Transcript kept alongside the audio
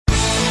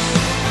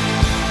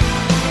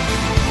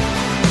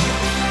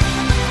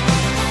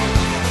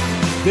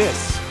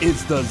This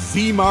is the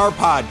ZMAR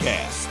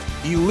Podcast.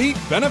 Elite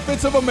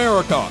Benefits of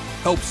America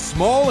helps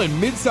small and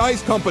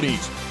mid-sized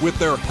companies with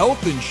their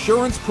health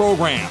insurance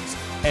programs.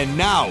 And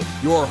now,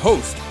 your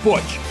host,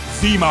 Butch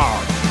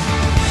ZMAR.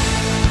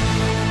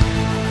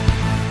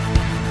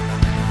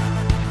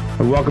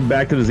 Welcome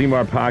back to the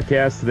ZMAR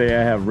Podcast. Today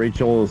I have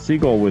Rachel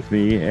Siegel with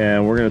me,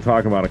 and we're going to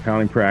talk about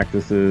accounting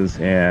practices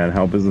and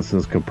how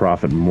businesses could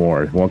profit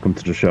more. Welcome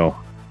to the show.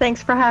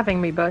 Thanks for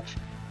having me, Butch.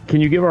 Can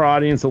you give our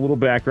audience a little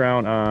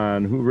background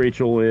on who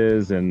Rachel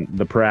is and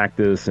the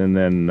practice, and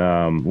then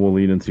we'll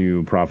lead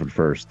into Profit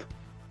First?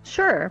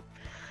 Sure.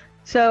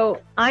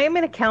 So I am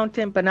an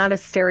accountant, but not a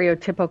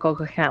stereotypical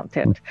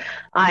accountant.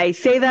 I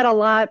say that a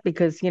lot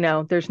because,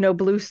 there's no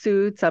blue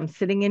suits. I'm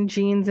sitting in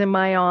jeans in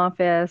my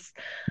office.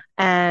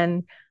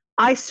 And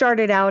I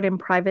started out in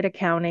private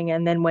accounting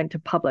and then went to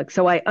public.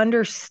 So I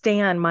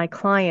understand my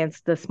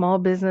clients, the small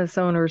business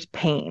owners'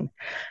 pain.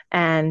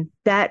 And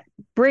that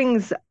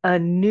brings a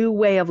new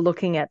way of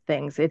looking at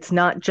things. It's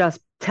not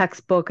just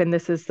textbook and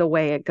this is the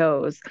way it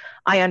goes.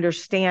 I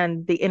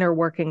understand the inner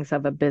workings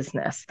of a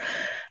business.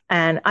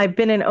 And I've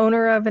been an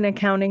owner of an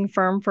accounting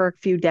firm for a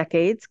few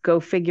decades.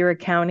 Go Figure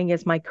Accounting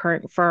is my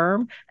current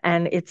firm,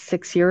 and it's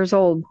 6 years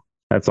old.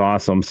 That's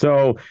awesome.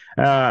 So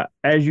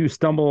as you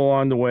stumble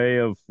along the way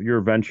of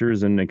your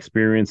ventures and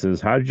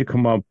experiences, how did you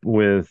come up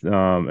with,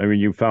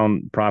 you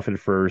found Profit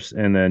First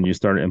and then you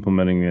started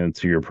implementing it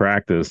into your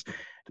practice.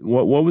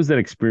 What was that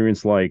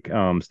experience like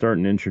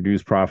starting to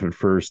introduce Profit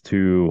First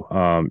to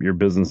your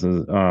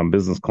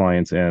business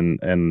clients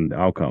and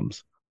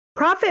outcomes?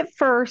 Profit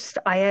First,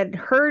 I had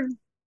heard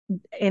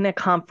in a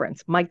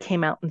conference. Mike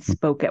came out and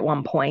spoke at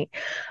one point.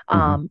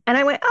 And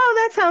I went, oh,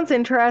 that sounds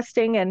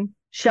interesting, and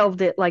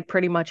shelved it like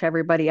pretty much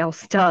everybody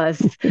else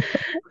does.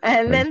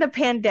 And then the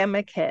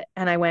pandemic hit,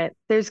 and I went,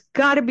 there's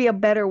got to be a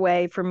better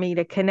way for me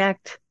to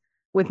connect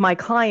with my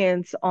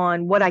clients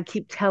on what I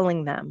keep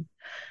telling them.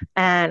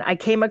 And I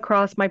came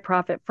across my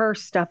Profit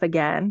First stuff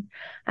again,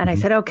 and I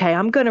said, okay,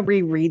 I'm going to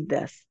reread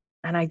this.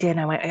 And I did.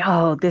 I went,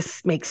 oh,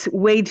 this makes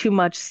way too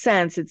much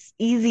sense. It's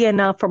easy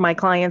enough for my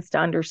clients to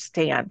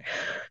understand.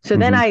 So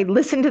then I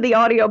listened to the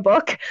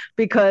audiobook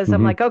because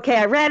I'm like, okay,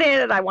 I read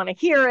it and I want to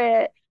hear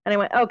it. And I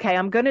went, okay,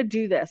 I'm going to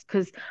do this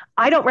because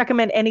I don't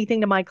recommend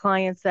anything to my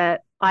clients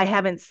that I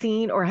haven't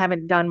seen or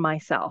haven't done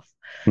myself.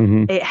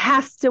 It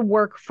has to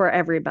work for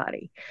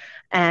everybody.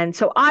 And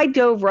so I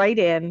dove right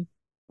in,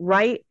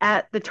 right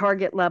at the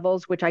target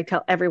levels, which I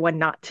tell everyone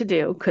not to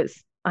do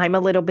because I'm a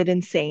little bit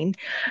insane.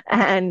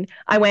 And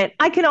I went,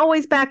 I can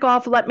always back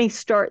off. Let me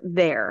start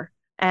there.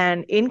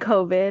 And in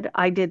COVID,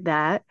 I did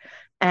that.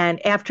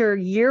 And after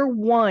year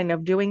one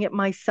of doing it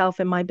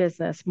myself in my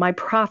business, my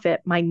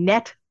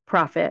net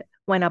profit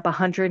went up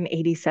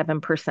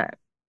 187%.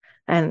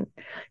 And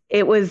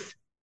it was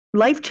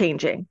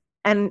life-changing.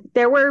 And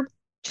there were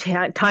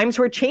times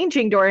were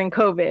changing during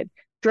COVID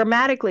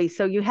dramatically.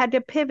 So you had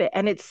to pivot,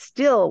 and it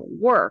still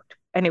worked.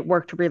 And it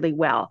worked really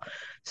well.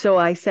 So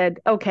I said,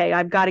 okay,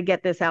 I've got to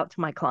get this out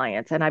to my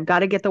clients, and I've got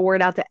to get the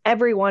word out to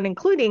everyone,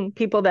 including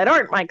people that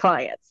aren't my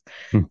clients.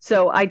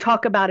 So I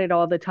talk about it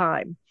all the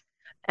time.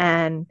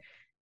 And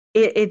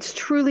it's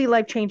truly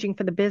life-changing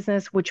for the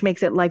business, which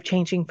makes it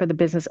life-changing for the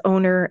business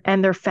owner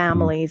and their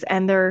families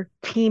and their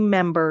team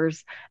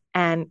members.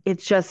 And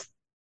it's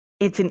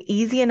an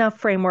easy enough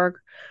framework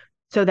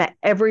so that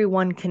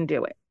everyone can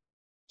do it.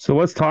 So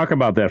let's talk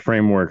about that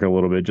framework a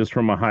little bit, just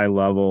from a high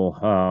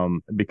level,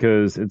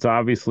 because it's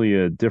obviously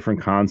a different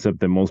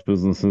concept than most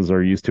businesses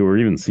are used to, or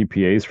even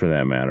CPAs for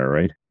that matter,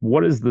 right?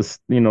 What is this,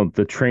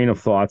 the train of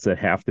thoughts that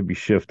have to be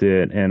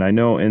shifted? And I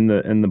know in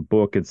the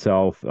book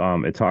itself,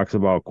 it talks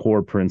about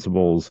core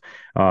principles.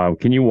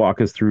 Can you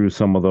walk us through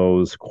some of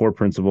those core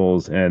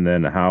principles and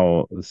then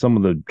how some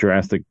of the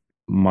drastic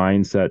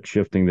mindset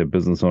shifting that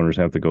business owners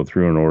have to go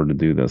through in order to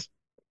do this?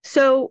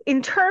 So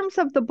in terms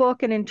of the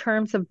book and in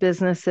terms of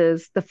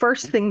businesses, the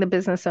first thing the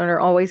business owner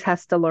always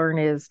has to learn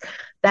is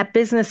that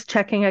business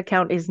checking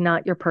account is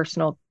not your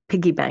personal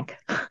piggy bank.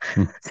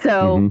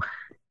 So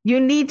you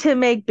need to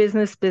make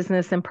business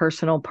business and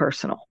personal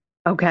personal.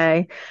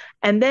 Okay.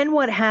 And then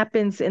what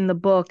happens in the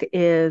book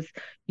is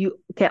you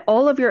get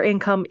all of your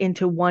income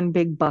into one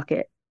big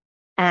bucket.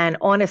 And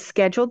on a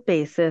scheduled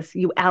basis,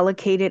 you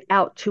allocate it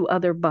out to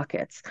other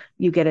buckets.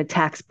 You get a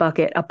tax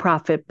bucket, a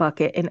profit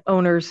bucket, an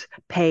owner's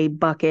pay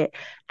bucket,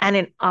 and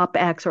an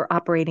OpEx or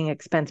operating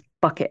expense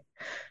bucket.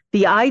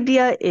 The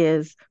idea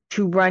is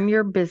to run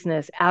your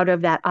business out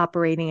of that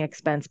operating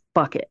expense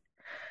bucket.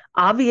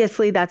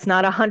 Obviously, that's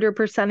not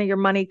 100% of your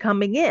money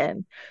coming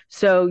in.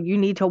 So you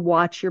need to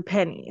watch your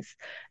pennies.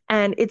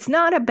 And it's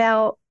not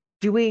about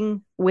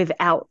doing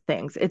without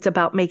things. It's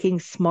about making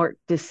smart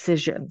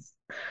decisions.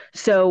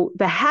 So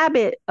the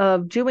habit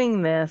of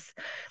doing this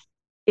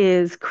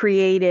is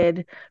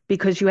created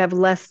because you have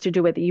less to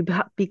do with it. You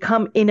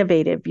become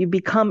innovative, you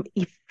become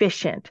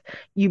efficient,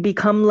 you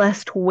become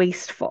less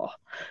wasteful.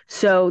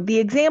 So the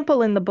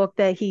example in the book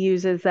that he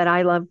uses that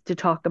I love to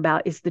talk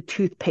about is the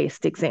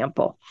toothpaste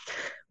example.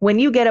 When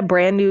you get a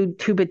brand new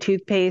tube of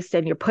toothpaste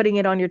and you're putting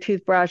it on your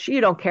toothbrush, you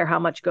don't care how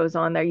much goes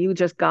on there. You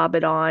just gob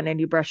it on and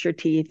you brush your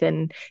teeth.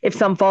 And if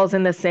some falls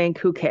in the sink,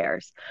 who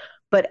cares?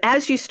 But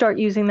as you start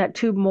using that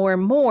tube more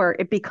and more,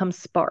 it becomes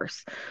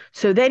sparse.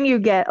 So then you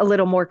get a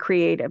little more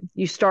creative.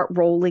 You start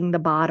rolling the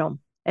bottom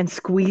and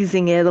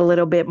squeezing it a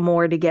little bit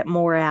more to get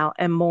more out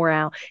and more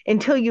out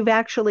until you've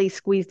actually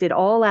squeezed it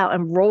all out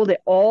and rolled it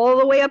all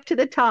the way up to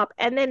the top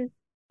and then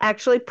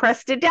actually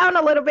pressed it down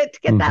a little bit to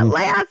get that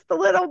last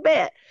little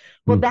bit.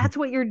 Well, that's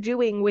what you're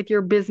doing with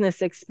your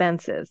business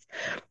expenses.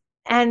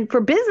 And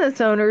for business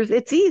owners,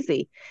 it's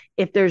easy.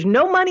 If there's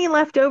no money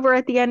left over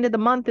at the end of the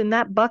month in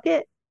that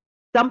bucket,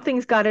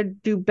 something's got to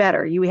do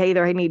better. You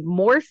either need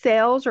more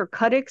sales or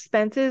cut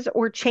expenses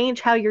or change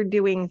how you're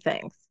doing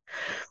things.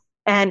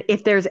 And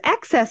if there's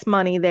excess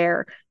money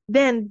there,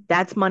 then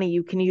that's money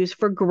you can use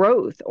for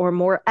growth or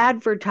more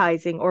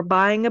advertising or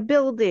buying a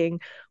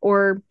building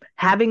or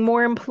having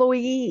more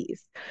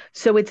employees.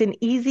 So it's an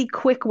easy,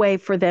 quick way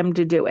for them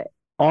to do it.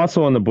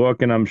 Also in the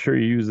book, and I'm sure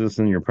you use this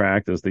in your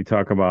practice, they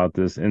talk about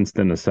this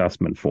instant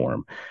assessment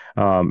form.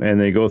 And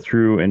they go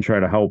through and try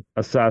to help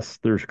assess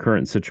their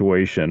current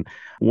situation.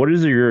 What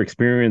is your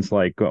experience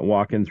like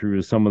walking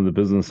through some of the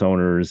business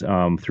owners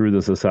through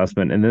this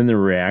assessment and then their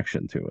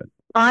reaction to it?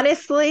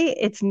 Honestly,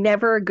 it's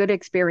never a good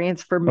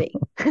experience for me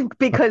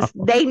because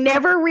they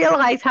never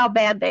realize how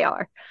bad they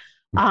are.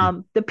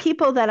 The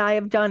people that I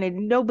have done,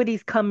 and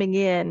nobody's coming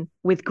in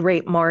with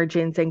great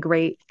margins and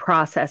great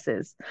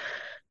processes.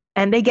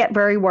 And they get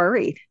very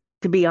worried,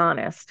 to be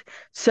honest.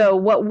 So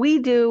what we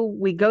do,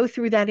 we go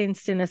through that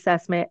instant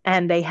assessment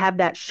and they have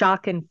that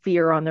shock and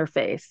fear on their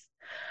face.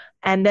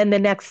 And then the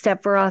next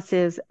step for us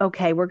is,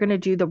 okay, we're going to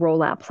do the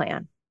rollout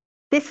plan.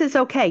 This is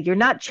okay. You're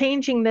not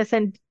changing this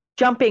and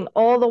jumping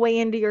all the way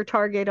into your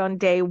target on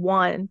day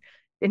one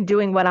and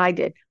doing what I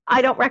did.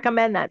 I don't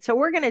recommend that. So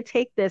we're going to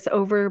take this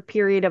over a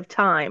period of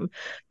time.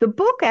 The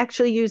book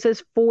actually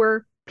uses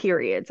 4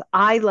 periods.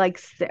 I like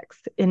 6.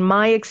 In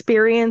my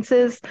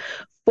experiences,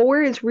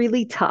 4 is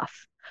really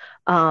tough.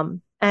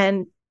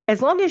 And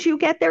as long as you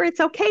get there,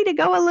 it's okay to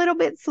go a little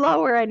bit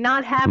slower and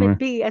not have it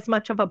be as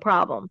much of a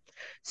problem.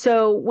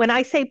 So when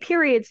I say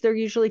periods, they're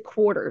usually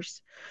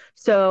quarters.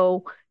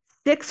 So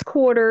 6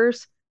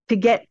 quarters to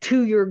get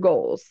to your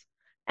goals.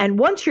 And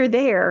once you're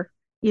there,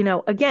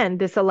 again,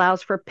 this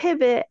allows for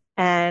pivot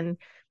and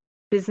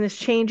business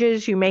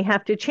changes. You may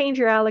have to change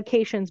your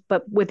allocations,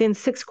 but within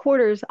 6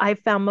 quarters, I've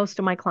found most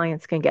of my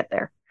clients can get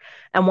there.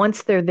 And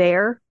once they're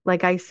there,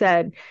 like I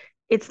said,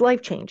 it's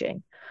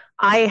life-changing.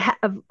 I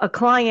have a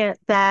client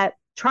that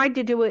tried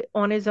to do it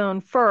on his own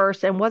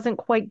first and wasn't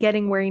quite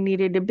getting where he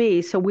needed to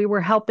be. So we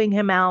were helping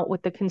him out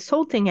with the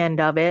consulting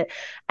end of it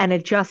and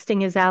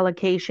adjusting his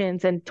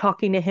allocations and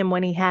talking to him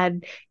when he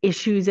had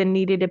issues and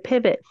needed to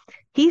pivot.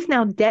 He's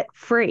now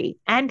debt-free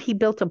and he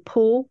built a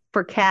pool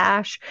for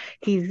cash.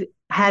 He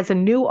has a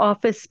new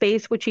office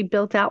space, which he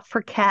built out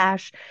for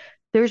cash.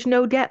 There's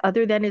no debt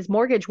other than his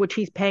mortgage, which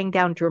he's paying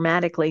down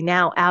dramatically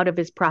now out of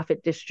his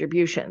profit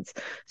distributions.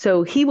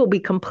 So he will be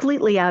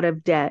completely out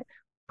of debt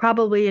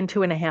probably in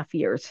 2.5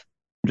 years.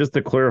 Just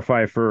to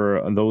clarify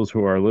for those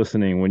who are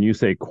listening, when you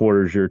say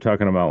quarters, you're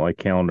talking about like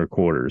calendar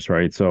quarters,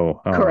 right?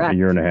 So Correct. a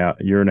year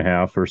and a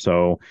half or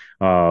so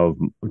of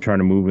trying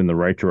to move in the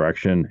right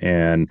direction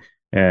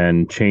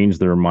and change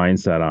their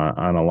mindset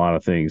on a lot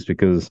of things,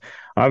 because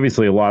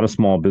obviously a lot of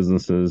small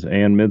businesses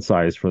and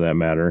mid-sized for that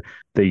matter,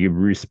 they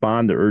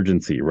respond to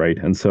urgency, right?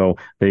 And so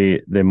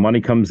the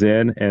money comes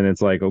in and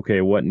it's like,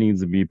 okay, what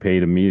needs to be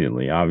paid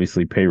immediately?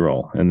 Obviously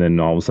payroll. And then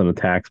all of a sudden a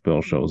tax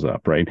bill shows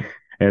up, right?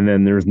 And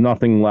then there's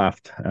nothing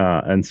left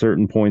at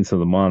certain points of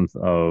the month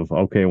of,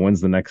 okay,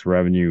 when's the next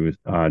revenue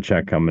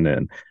check coming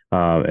in?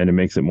 And it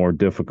makes it more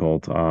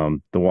difficult to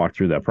walk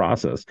through that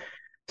process.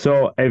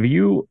 So have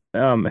you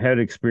had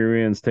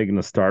experience taking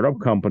a startup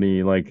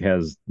company, like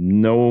has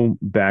no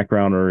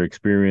background or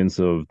experience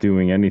of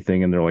doing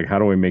anything, and they're like, how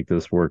do I make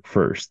this work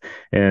first?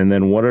 And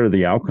then what are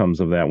the outcomes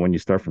of that when you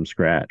start from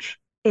scratch?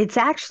 It's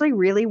actually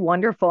really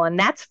wonderful. And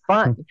that's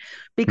fun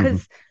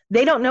because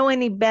they don't know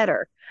any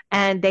better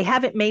and they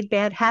haven't made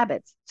bad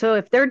habits. So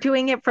if they're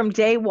doing it from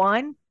day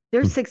one,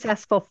 they're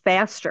successful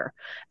faster.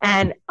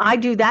 And I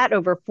do that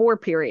over 4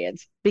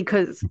 periods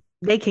because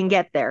they can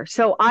get there.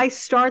 So I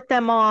start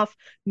them off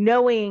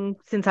knowing,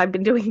 since I've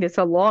been doing this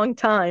a long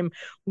time,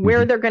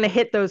 where they're going to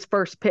hit those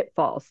first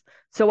pitfalls.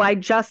 So I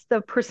adjust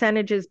the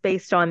percentages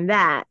based on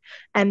that.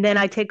 And then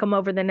I take them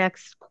over the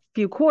next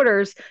few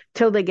quarters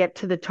till they get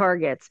to the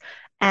targets.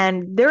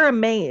 And they're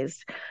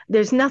amazed.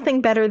 There's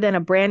nothing better than a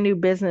brand new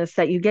business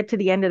that you get to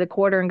the end of the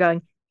quarter and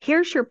going,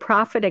 here's your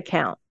profit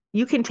account.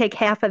 You can take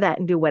half of that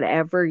and do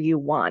whatever you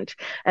want.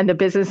 And the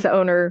business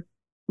owner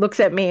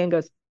looks at me and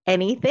goes,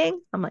 anything?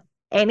 I'm like,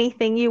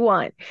 anything you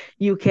want.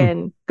 You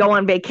can go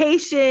on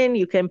vacation,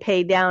 you can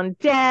pay down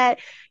debt,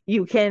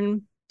 you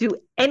can do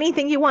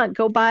anything you want.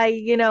 Go buy,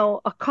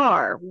 a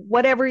car,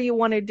 whatever you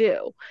want to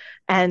do.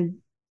 And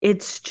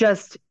it's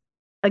just,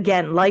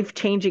 again,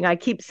 life-changing. I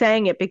keep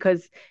saying it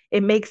because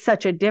it makes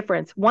such a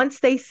difference. Once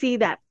they see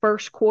that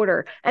first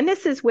quarter, and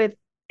this is with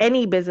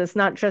any business,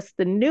 not just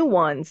the new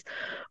ones.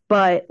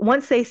 But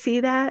once they see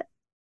that,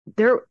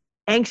 they're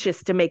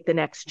anxious to make the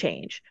next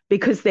change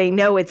because they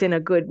know it's in a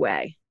good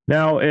way.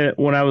 Now,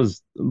 when I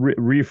was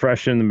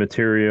refreshing the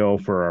material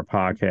for our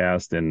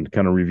podcast and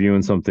kind of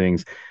reviewing some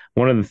things,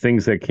 one of the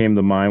things that came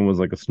to mind was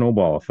like a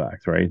snowball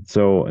effect, right?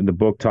 So the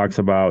book talks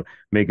about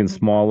making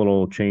small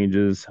little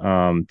changes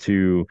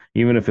to,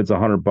 even if it's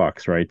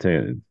 $100, right?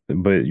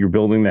 But you're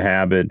building the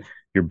habit,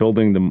 you're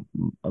building the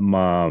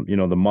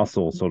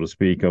muscle, so to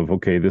speak, of,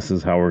 okay, this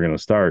is how we're going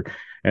to start.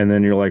 And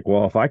then you're like,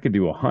 well, if I could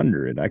do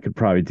 100, I could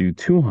probably do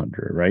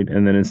 200, right?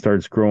 And then it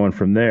starts growing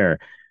from there.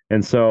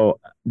 And so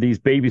these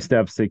baby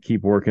steps, they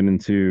keep working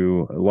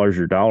into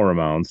larger dollar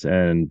amounts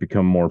and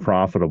become more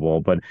profitable.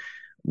 But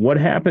what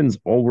happens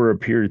over a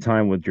period of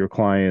time with your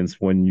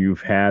clients when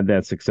you've had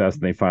that success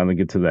and they finally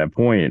get to that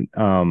point?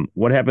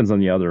 What happens on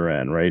the other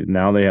end, right?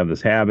 Now they have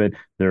this habit,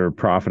 they're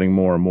profiting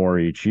more and more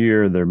each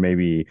year. They're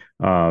maybe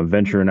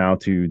venturing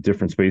out to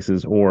different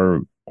spaces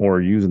or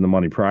using the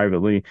money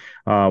privately.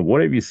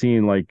 What have you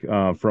seen like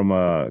from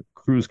a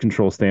cruise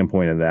control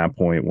standpoint at that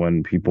point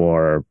when people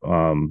are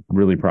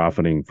really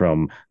profiting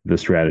from the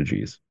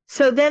strategies?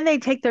 So then they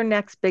take their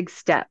next big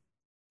step.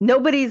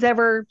 Nobody's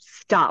ever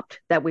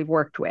stopped that we've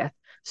worked with.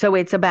 So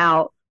it's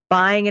about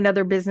buying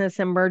another business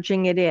and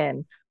merging it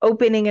in,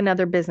 opening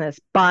another business,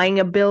 buying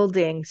a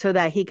building so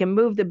that he can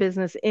move the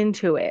business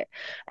into it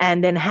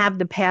and then have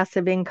the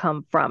passive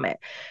income from it.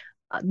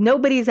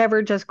 Nobody's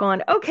ever just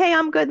gone, okay,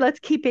 I'm good, let's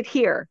keep it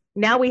here.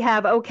 Now we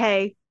have,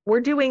 okay,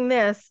 we're doing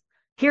this.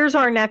 Here's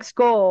our next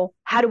goal.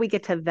 How do we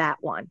get to that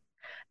one?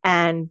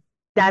 And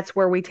that's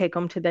where we take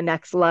them to the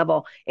next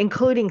level,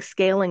 including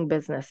scaling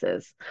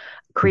businesses,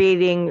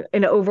 creating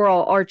an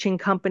overall arching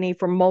company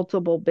for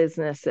multiple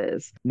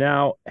businesses.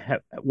 Now,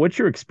 what's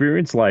your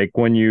experience like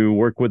when you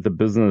work with a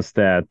business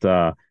that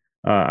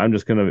I'm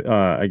just going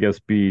to, I guess,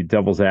 be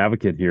devil's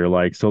advocate here?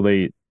 Like, so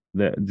do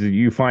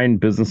you find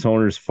business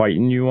owners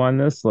fighting you on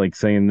this, like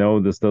saying, no,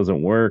 this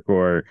doesn't work,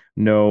 or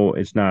no,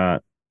 it's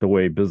not the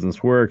way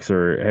business works,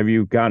 or have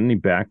you gotten any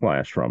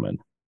backlash from it?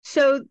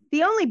 So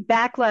the only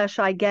backlash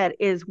I get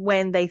is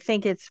when they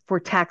think it's for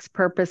tax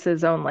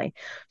purposes only.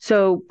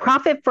 So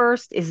profit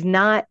first is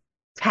not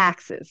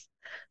taxes.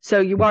 So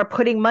you are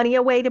putting money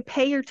away to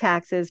pay your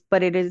taxes,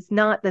 but it is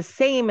not the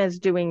same as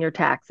doing your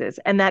taxes.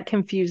 And that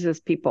confuses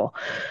people.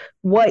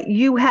 What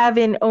you have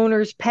in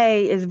owner's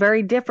pay is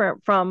very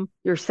different from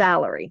your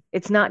salary.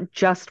 It's not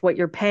just what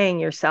you're paying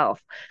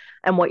yourself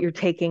and what you're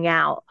taking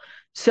out.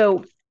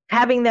 So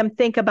having them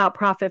think about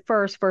profit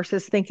first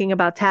versus thinking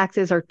about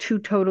taxes are two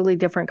totally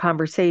different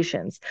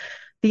conversations.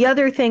 The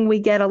other thing we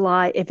get a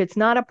lot, if it's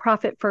not a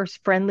profit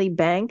first friendly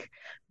bank,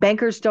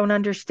 bankers don't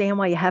understand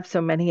why you have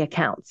so many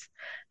accounts.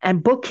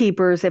 And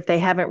bookkeepers, if they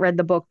haven't read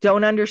the book,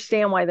 don't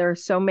understand why there are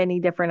so many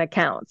different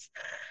accounts.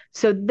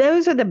 So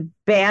those are the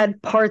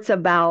bad parts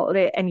about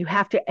it, and you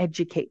have to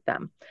educate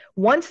them.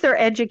 Once they're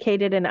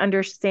educated and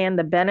understand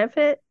the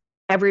benefit,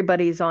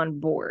 everybody's on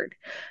board.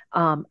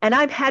 And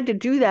I've had to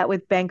do that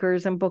with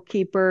bankers and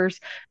bookkeepers.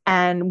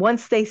 And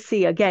once they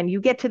see, again, you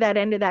get to that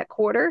end of that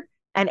quarter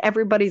and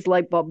everybody's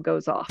light bulb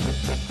goes off.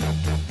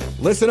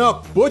 Listen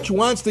up, Butch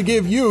wants to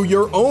give you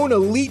your own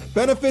Elite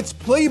Benefits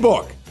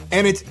Playbook,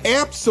 and it's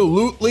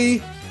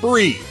absolutely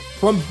free.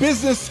 From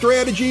business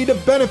strategy to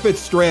benefits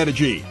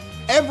strategy,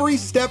 every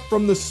step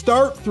from the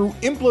start through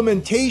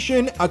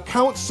implementation,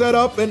 account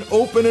setup, and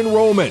open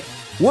enrollment,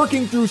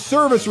 working through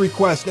service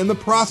requests and the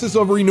process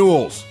of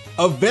renewals.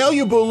 A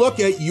valuable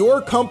look at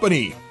your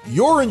company,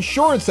 your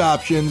insurance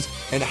options,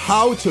 and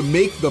how to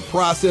make the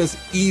process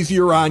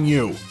easier on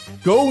you.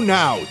 Go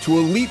now to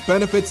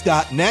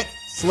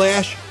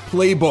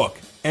elitebenefits.net/playbook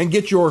and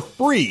get your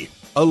free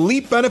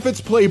Elite Benefits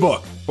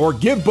Playbook, or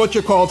give Butch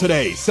a call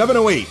today,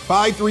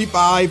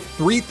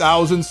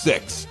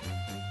 708-535-3006.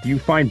 Do you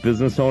find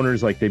business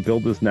owners, like, they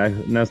build this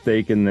nest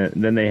egg and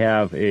then they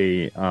have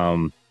a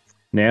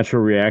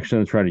natural reaction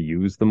to try to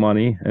use the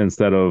money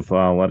instead of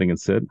letting it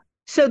sit?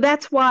 So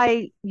that's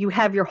why you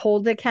have your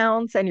hold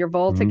accounts and your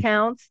vault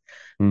accounts.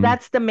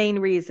 That's the main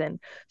reason.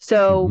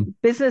 So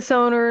business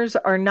owners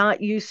are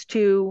not used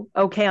to,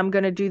 okay, I'm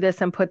going to do this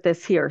and put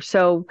this here.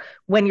 So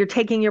when you're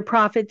taking your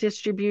profit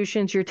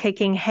distributions, you're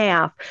taking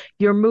half,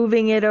 you're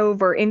moving it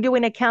over into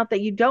an account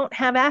that you don't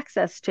have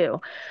access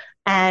to.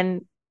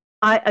 And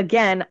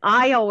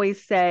I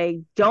always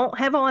say, don't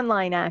have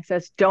online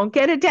access, don't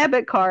get a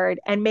debit card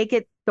and make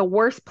it the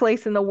worst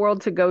place in the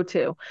world to go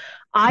to.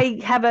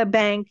 I have a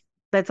bank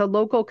that's a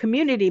local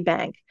community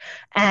bank,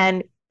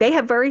 and they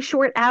have very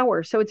short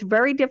hours. So it's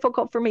very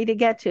difficult for me to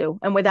get to.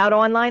 And without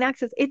online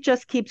access, it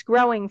just keeps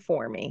growing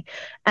for me.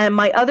 And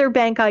my other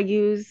bank I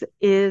use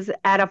is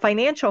at a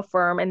financial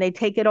firm, and they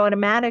take it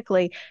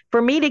automatically.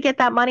 For me to get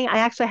that money, I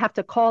actually have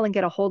to call and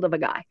get a hold of a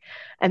guy.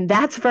 And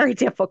that's very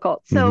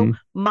difficult. So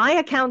my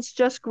accounts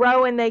just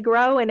grow and they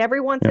grow. And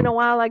every once in a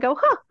while I go,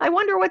 I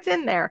wonder what's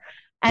in there.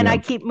 and I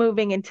keep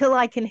moving until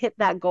I can hit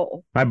that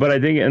goal. But I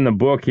think in the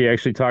book, he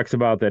actually talks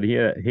about that he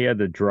had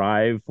to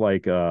drive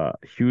like a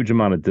huge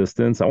amount of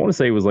distance. I want to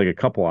say it was like a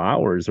couple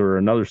hours or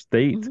another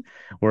state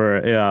where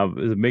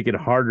it make it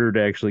harder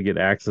to actually get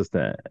access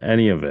to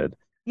any of it.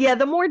 Yeah,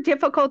 the more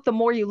difficult, the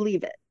more you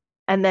leave it,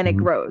 and then it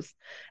grows.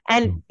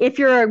 And if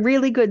you're a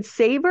really good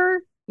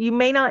saver, you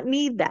may not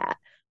need that.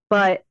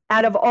 But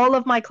out of all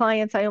of my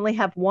clients, I only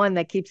have one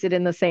that keeps it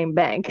in the same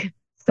bank.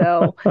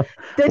 So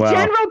the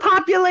general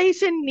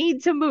population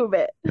need to move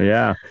it.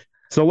 Yeah.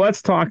 So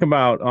let's talk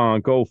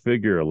about Go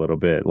Figure a little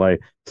bit.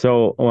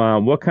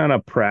 What kind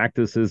of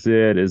practice is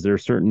it? Is there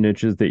certain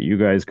niches that you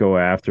guys go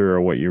after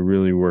or what you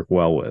really work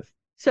well with?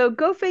 So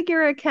Go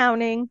Figure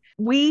Accounting,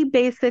 we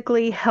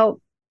basically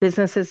help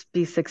businesses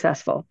be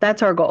successful.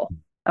 That's our goal.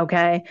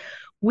 Okay.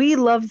 We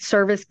love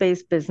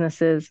service-based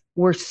businesses.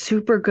 We're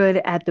super good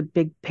at the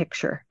big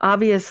picture.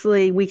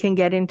 Obviously, we can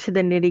get into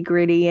the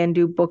nitty-gritty and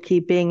do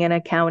bookkeeping and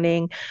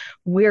accounting.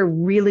 We're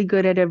really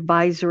good at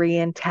advisory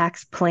and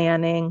tax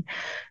planning.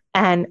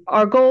 And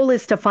our goal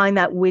is to find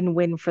that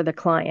win-win for the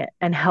client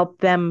and help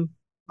them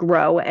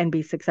grow and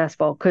be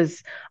successful.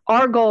 Because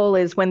our goal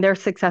is when they're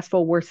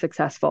successful, we're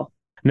successful.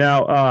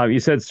 Now, you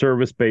said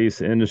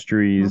service-based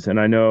industries, and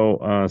I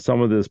know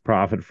some of this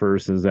profit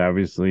first is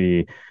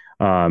obviously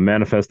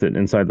manifested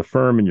inside the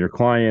firm and your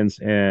clients,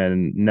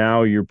 and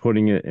now you're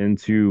putting it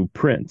into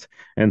print.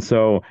 And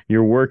so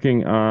you're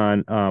working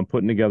on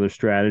putting together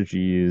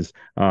strategies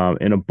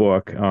in a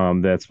book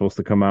that's supposed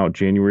to come out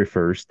January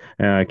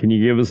 1st. Can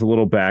you give us a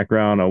little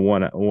background on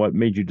what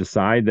made you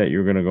decide that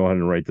you're going to go ahead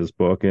and write this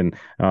book and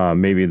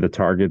maybe the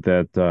target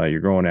that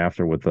you're going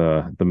after with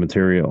the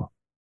material?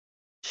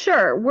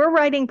 Sure. We're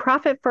writing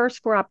Profit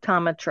First for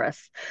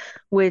Optometrists,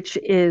 which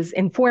is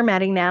in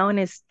formatting now and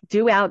is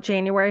due out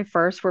January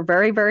 1st. We're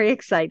very, very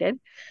excited.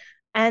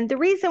 And the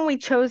reason we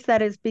chose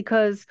that is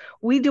because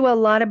we do a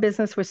lot of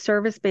business with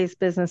service-based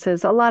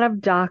businesses, a lot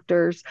of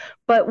doctors.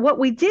 But what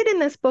we did in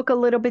this book a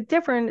little bit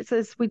different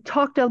is we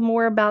talked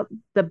more about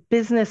the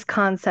business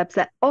concepts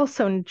that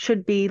also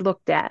should be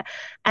looked at.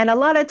 And a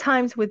lot of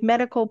times with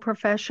medical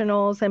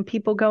professionals and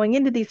people going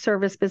into these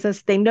service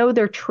business, they know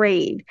their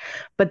trade,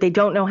 but they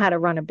don't know how to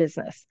run a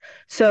business.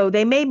 So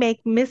they may make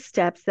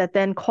missteps that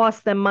then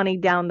cost them money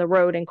down the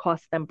road and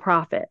cost them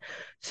profit.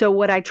 So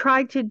what I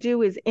tried to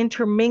do is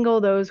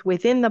intermingle those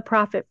within the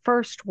profit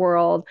first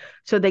world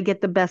so they get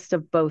the best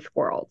of both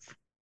worlds.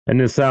 And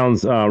this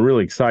sounds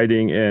really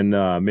exciting, and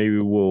maybe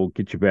we'll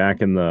get you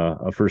back in the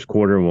first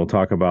quarter and we'll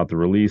talk about the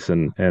release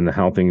and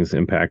how things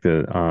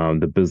impacted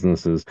the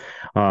businesses.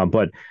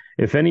 But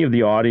if any of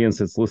the audience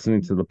that's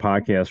listening to the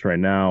podcast right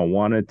now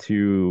wanted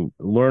to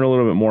learn a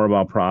little bit more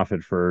about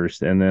Profit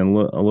First and then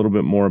a little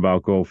bit more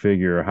about Go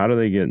Figure, how do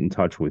they get in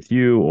touch with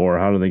you, or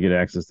how do they get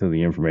access to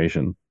the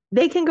information?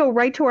 They can go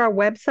right to our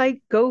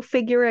website,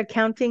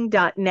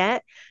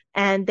 gofigureaccounting.net,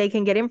 and they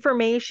can get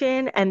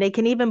information, and they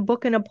can even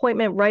book an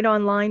appointment right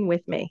online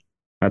with me.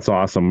 That's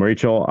awesome.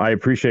 Rachel, I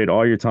appreciate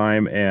all your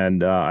time,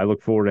 and I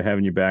look forward to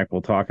having you back.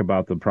 We'll talk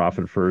about the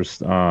Profit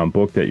First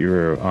book that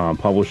you're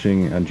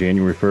publishing on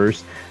January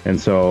 1st. And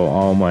so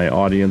all my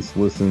audience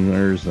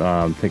listeners,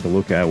 take a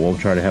look at it. We'll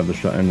try to have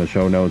in the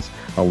show notes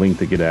a link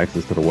to get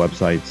access to the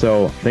website.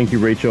 So thank you,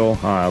 Rachel.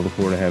 I look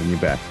forward to having you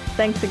back.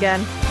 Thanks again.